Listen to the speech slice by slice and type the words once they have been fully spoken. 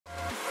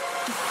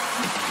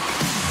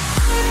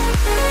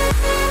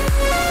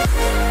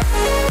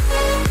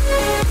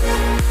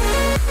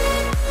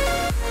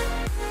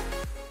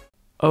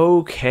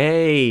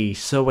Okay,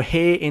 so we're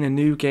here in a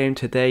new game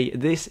today.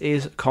 This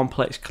is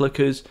Complex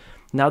Clickers.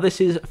 Now this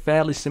is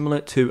fairly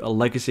similar to a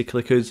Legacy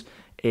Clickers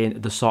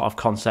in the sort of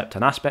concept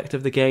and aspect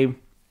of the game.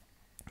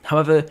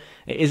 However,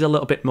 it is a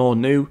little bit more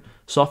new,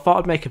 so I thought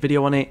I'd make a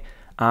video on it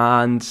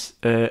and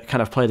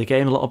kind of play the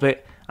game a little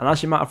bit. And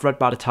as you might have read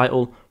by the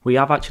title, we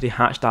have actually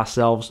hatched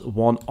ourselves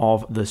one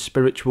of the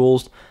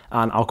spirituals,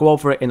 and I'll go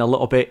over it in a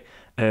little bit.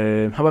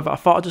 However, I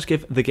thought I'd just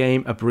give the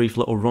game a brief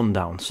little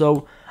rundown.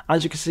 So,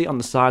 as you can see on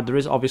the side, there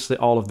is obviously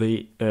all of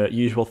the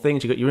usual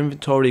things. You've got your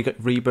inventory, you've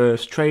got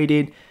rebirths,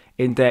 trading,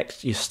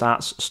 index, your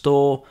stats,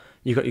 store,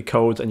 you've got your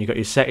codes, and you've got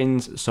your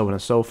settings, so on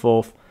and so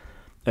forth.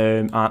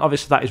 And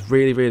obviously that is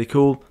really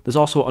cool. There's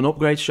also an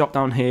upgrade shop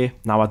down here.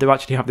 Now I do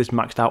actually have this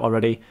maxed out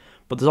already,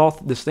 but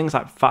there's things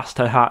like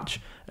faster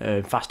hatch,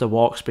 faster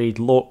walk speed,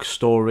 luck,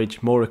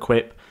 storage, more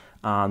equip,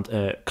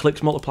 and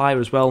clicks multiplier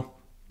as well,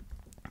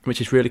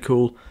 which is really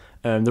cool.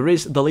 There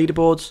is the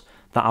leaderboards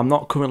that I'm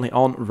not currently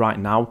on right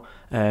now,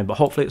 but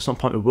hopefully at some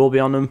point we will be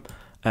on them.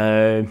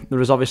 There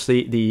is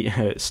obviously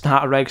the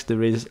starter eggs.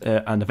 There is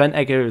an event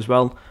egg here as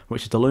well,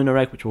 which is the lunar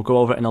egg, which we'll go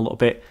over in a little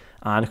bit.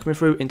 And coming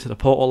through into the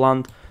portal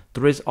land,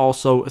 there is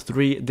also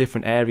 3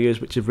 different areas,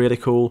 which is really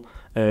cool.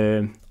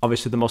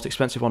 Obviously the most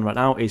expensive one right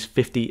now is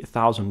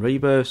 50,000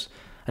 rebirths.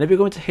 And if you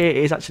go into here, it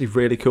is actually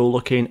really cool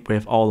looking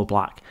with all the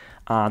black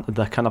and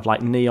the kind of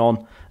like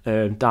neon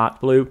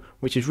dark blue,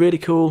 which is really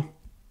cool.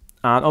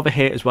 And over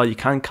here as well, you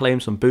can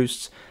claim some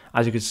boosts,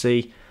 as you can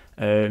see.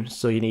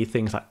 So you need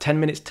things like 10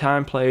 minutes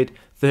time played,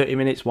 30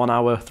 minutes, 1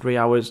 hour, 3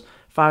 hours,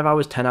 5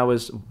 hours, 10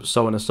 hours,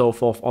 so on and so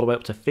forth, all the way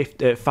up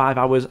to 5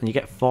 hours, and you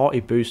get 40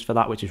 boosts for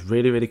that, which is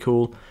really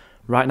cool.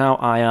 Right now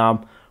I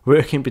am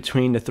working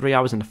between the 3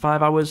 hours and the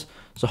 5 hours,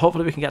 so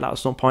hopefully we can get that at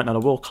some point, and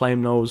I will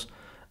claim those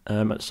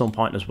at some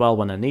point as well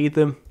when I need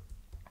them.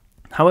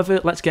 However,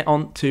 let's get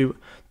on to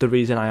the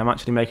reason I am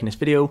actually making this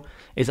video,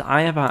 is that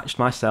I have hatched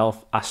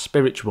myself a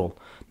spiritual.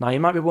 Now you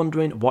might be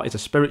wondering, what is a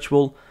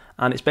spiritual?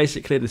 And it's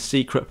basically the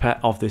secret pet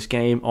of this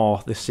game,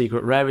 or the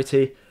secret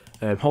rarity.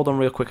 Hold on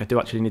real quick, I do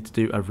actually need to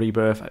do a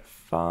rebirth at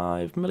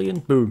 5 million,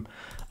 boom.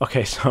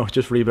 Okay, so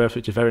just rebirth,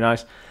 which is very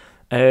nice.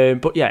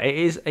 But yeah, it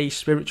is a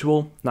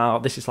spiritual. Now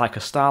this is like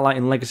a starlight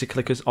in Legacy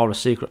Clickers or a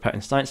secret pet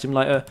in Science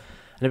Simulator.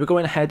 And if we're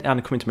going ahead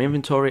and coming to my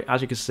inventory,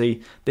 as you can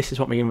see, this is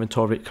what my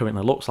inventory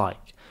currently looks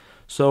like.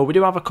 So we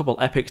do have a couple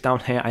epics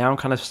down here. I am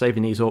kind of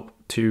saving these up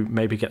to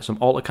maybe get some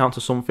alt accounts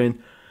or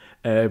something.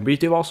 We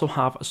do also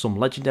have some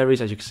legendaries.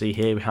 As you can see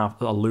here, we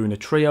have a lunar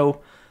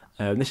trio.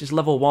 This is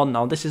level 1.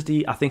 Now this is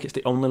I think it's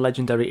the only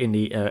legendary in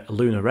the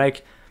lunar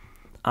egg,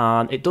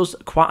 and it does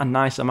quite a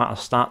nice amount of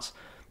stats.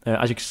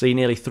 As you can see,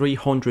 nearly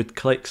 300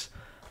 clicks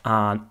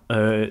and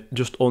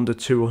just under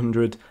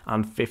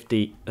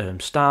 250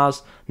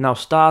 stars. Now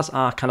stars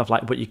are kind of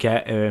like what you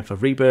get for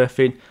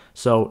rebirthing,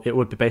 so it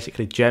would be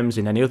basically gems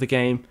in any other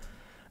game.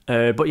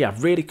 But yeah,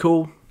 really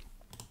cool.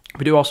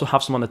 We do also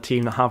have some on the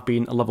team that have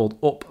been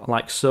leveled up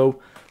like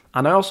so.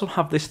 And I also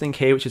have this thing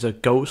here, which is a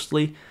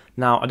ghostly.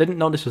 Now, I didn't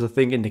know this was a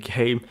thing in the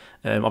game,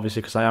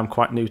 obviously because I am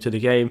quite new to the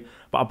game.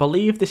 But I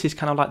believe this is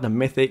kind of like the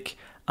mythic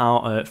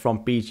out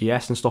from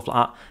BGS and stuff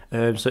like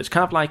that. So it's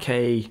kind of like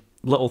a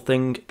little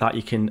thing that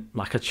you can,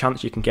 like a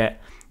chance you can get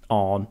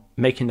on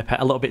making the pet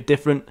a little bit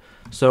different.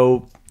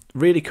 So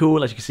really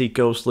cool, as you can see,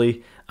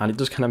 ghostly. And it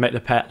does kind of make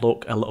the pet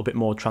look a little bit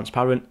more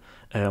transparent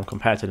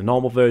compared to the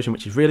normal version,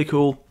 which is really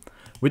cool.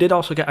 We did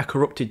also get a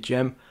corrupted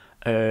gem,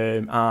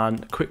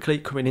 and quickly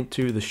coming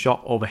into the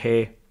shop over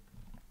here,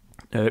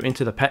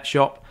 into the pet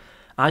shop.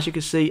 As you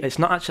can see, it's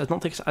not actually, I don't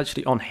think it's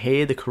actually on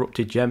here, the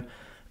corrupted gem,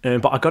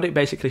 but I got it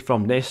basically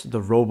from this,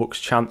 the Robux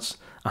chance,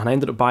 and I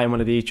ended up buying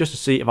one of these just to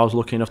see if I was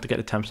lucky enough to get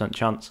the 10%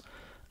 chance.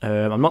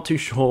 I'm not too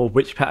sure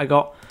which pet I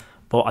got,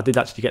 but I did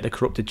actually get the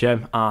corrupted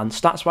gem, and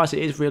stats wise it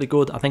is really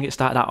good. I think it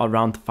started out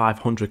around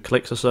 500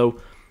 clicks or so,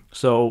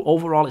 so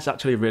overall it's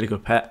actually a really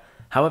good pet.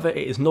 However,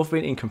 it is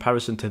nothing in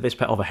comparison to this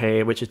pet over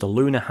here, which is the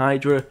Lunar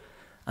Hydra.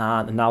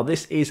 And now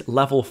this is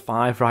level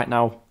 5 right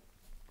now,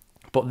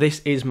 but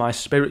this is my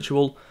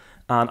spiritual.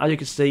 And as you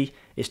can see,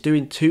 it's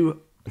doing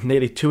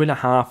nearly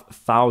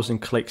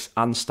 2,500 clicks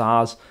and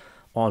stars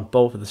on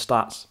both of the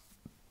stats.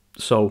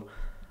 So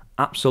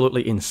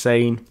absolutely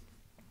insane.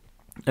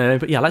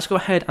 But yeah, let's go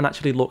ahead and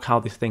actually look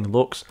how this thing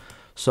looks.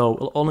 So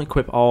we'll only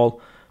equip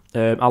all.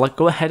 I'll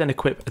go ahead and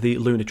equip the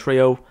Lunar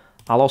Trio.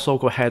 I'll also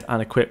go ahead and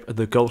equip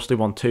the ghostly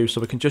one too, so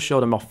we can just show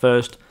them off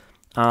first,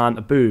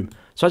 and boom.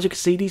 So as you can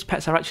see, these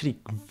pets are actually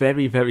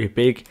very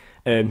big.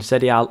 Said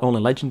they are only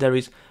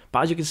legendaries, but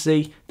as you can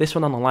see, this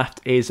one on the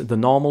left is the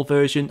normal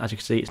version. As you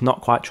can see, it's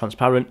not quite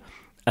transparent,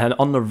 and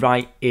on the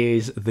right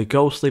is the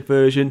ghostly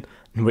version,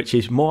 which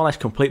is more or less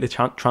completely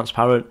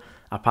transparent,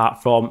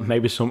 apart from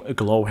maybe some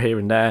glow here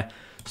and there.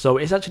 So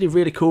it's actually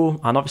really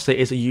cool, and obviously it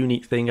is a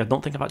unique thing. I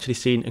don't think I've actually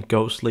seen a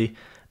ghostly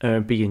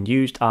being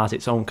used as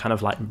its own kind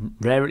of like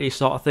rarity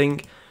sort of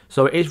thing.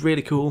 So it is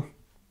really cool.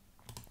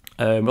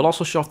 We'll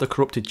also show off the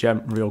corrupted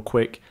gem real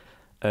quick.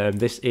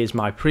 This is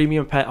my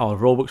premium pet, or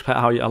Robux pet,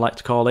 how I like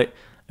to call it.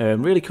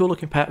 Really cool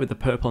looking pet with the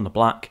purple and the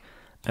black.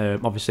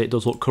 Obviously it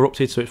does look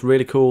corrupted, so it's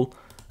really cool.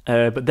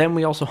 But then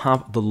we also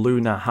have the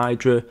Lunar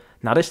Hydra.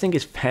 Now this thing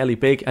is fairly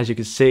big, as you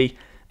can see.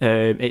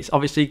 It's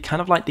obviously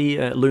kind of like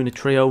the Lunar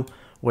Trio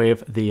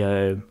with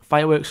the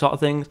fireworks sort of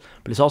things,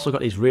 but it's also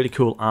got these really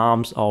cool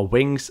arms or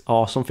wings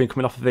or something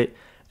coming off of it,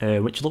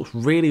 which looks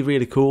really,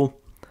 really cool.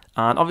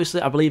 And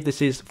obviously I believe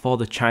this is for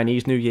the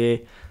Chinese New Year,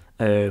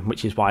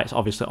 which is why it's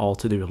obviously all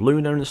to do with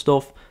lunar and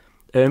stuff.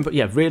 But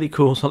yeah, really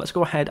cool. So let's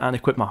go ahead and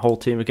equip my whole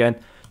team again,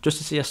 just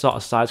to see a sort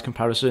of size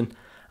comparison.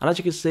 And as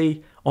you can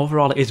see,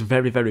 overall it is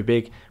very, very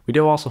big. We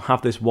do also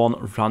have this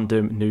one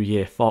random New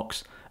Year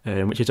fox,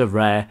 which is a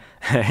rare.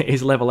 It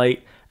is level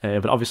 8,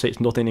 but obviously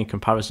it's nothing in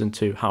comparison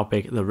to how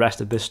big the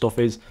rest of this stuff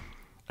is.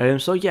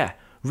 So yeah,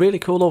 really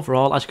cool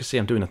overall. As you can see,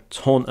 I'm doing a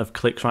ton of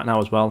clicks right now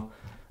as well.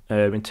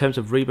 In terms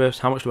of rebirths,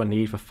 how much do I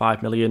need for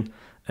 5 million?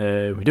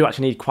 We do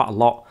actually need quite a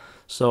lot.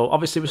 So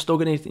obviously we're still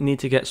going to need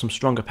to get some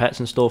stronger pets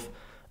and stuff.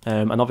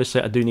 And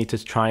obviously I do need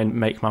to try and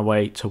make my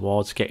way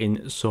towards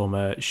getting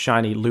some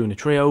shiny Lunar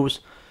Trios.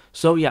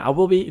 So yeah, I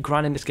will be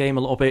grinding this game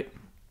a little bit.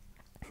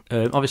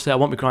 Obviously I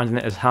won't be grinding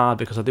it as hard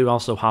because I do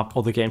also have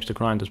other games to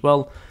grind as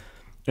well.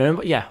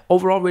 But yeah,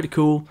 overall really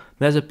cool.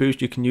 There's a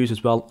boost you can use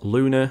as well,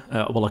 Lunar,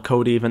 well a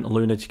code even,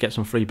 Lunar, to get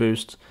some free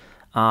boosts.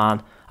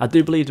 And I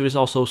do believe there is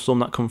also some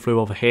that come through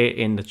over here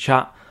in the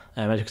chat.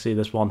 As you can see,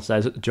 this one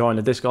says join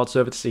the Discord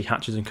server to see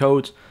hatches and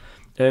codes.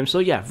 So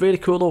yeah, really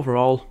cool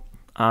overall.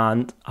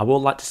 And I would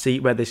like to see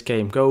where this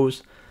game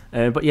goes.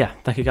 But yeah,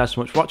 thank you guys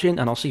so much for watching,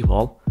 and I'll see you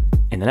all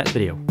in the next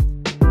video.